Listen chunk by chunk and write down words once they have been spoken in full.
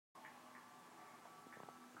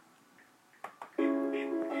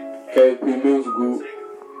KSP Music Group.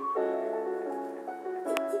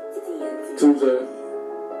 Tuesday.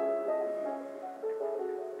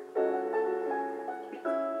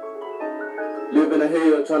 Live in a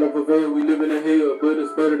hell, trying to prevail, we live in a hell. But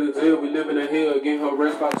it's better than jail, we live in a hell. Getting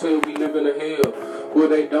harassed by tail, we live in a hell. Well,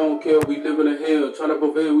 they don't care, we live in a hell. Trying to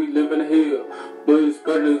prevail, we live in a hell. But it's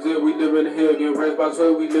better than jail, we live in a hell. Getting harassed by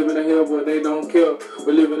tail, we live in a hell. But they don't care,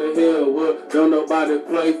 we live in a hell. Well, don't nobody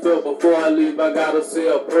play fair. Before I leave, I gotta say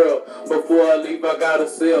a prayer. Before I leave, I gotta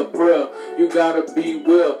say a prayer. You gotta be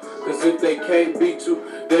well, cause if they can't beat you,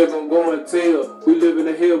 they're gonna go and tell. We live in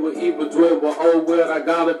a hell with evil dwell, but oh well, I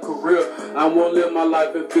got a career. I won't live my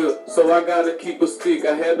life in fear, so I gotta keep a stick.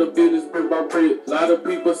 I had the business brick by brick. A lot of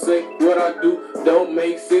people say what I do don't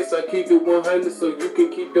make sense. I keep it 100 so you can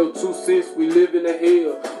keep your 2 cents. We live in a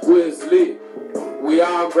hell where it's lit. We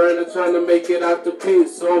all grinding, trying to make it out the pit.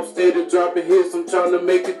 So I'm steady dropping hits. I'm trying to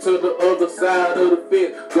make it to the other side of the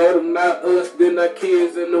fence. Glad them not us, then our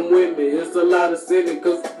kids and them women. It's a lot of sinning,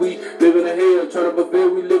 cause we live in a hell. Trying to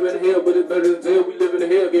fulfill, we live in a hell. But it's better than jail, we live in a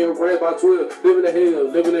hell. Getting harassed by 12. Live in a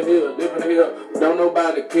hell, live in a hell, live in a hell. Don't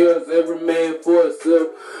nobody cares, every man for himself.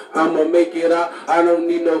 I'ma make it out, I don't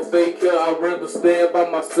need no fake here. I'd rather stand by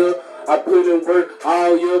myself. I put in work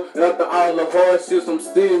all year, and after all the hardships, I'm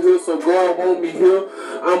still here, so God want me here.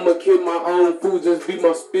 I'ma kill my own food, just be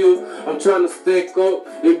my spill. I'm trying to stack up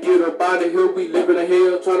and get up out of here. We live in a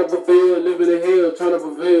hell, trying to prevail, live in a hell, trying to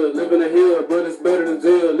prevail, live in a hell, but it's better than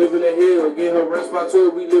jail, live in a hell. Get harassed by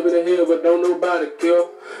 12, we live in a hell, but don't nobody care.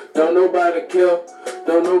 Don't nobody care,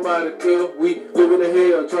 don't nobody care. We live in a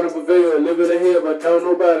hell, trying to prevail, live in a hell, but don't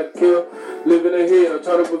nobody care. Live in a hell,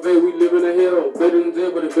 trying to prevail, we live in a hell. Better than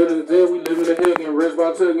jail, but it's better than jail, we live in a hell. Getting arrested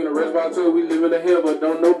by 12, getting arrested by 12, we live in a hell, but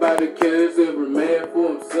don't nobody care. It's every man for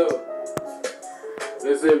himself.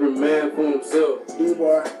 It's every man for himself.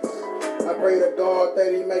 D-boy, I pray to God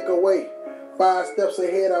that he make a way. 5 steps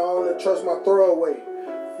ahead, I only trust my throwaway.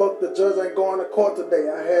 Fuck the judge, ain't going to court today.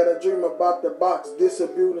 I had a dream about the box,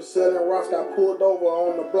 distributing, selling rocks. Got pulled over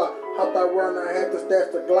on the block. Hopped out run, I had to stash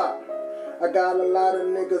the Glock. I got a lot of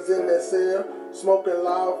niggas in that cell, smoking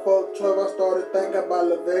loud, fuck 12. I started thinking about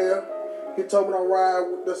Lavelle. He told me to ride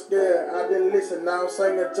with the scare. I didn't listen, now I'm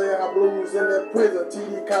singing jailhouse blues in that prison.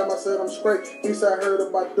 TD called me, I said I'm straight. He said I heard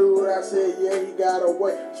about dude, I said yeah, he got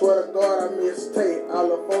away. Swear to God, I miss Tate. All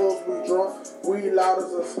the foes we drunk, we loud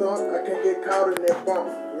as a skunk. I can't get caught in that bump.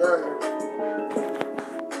 Yeah.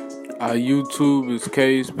 Our YouTube is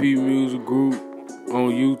KSP Music Group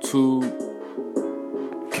on YouTube.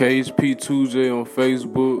 KSP Tuesday on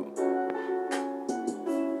Facebook.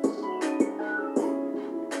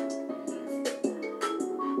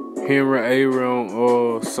 Henry Avery on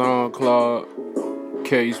SoundCloud.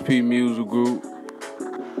 KSP Music Group.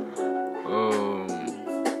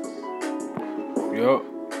 Yup.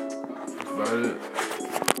 That's about it.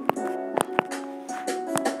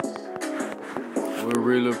 We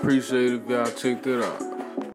really appreciate it if y'all checked it out.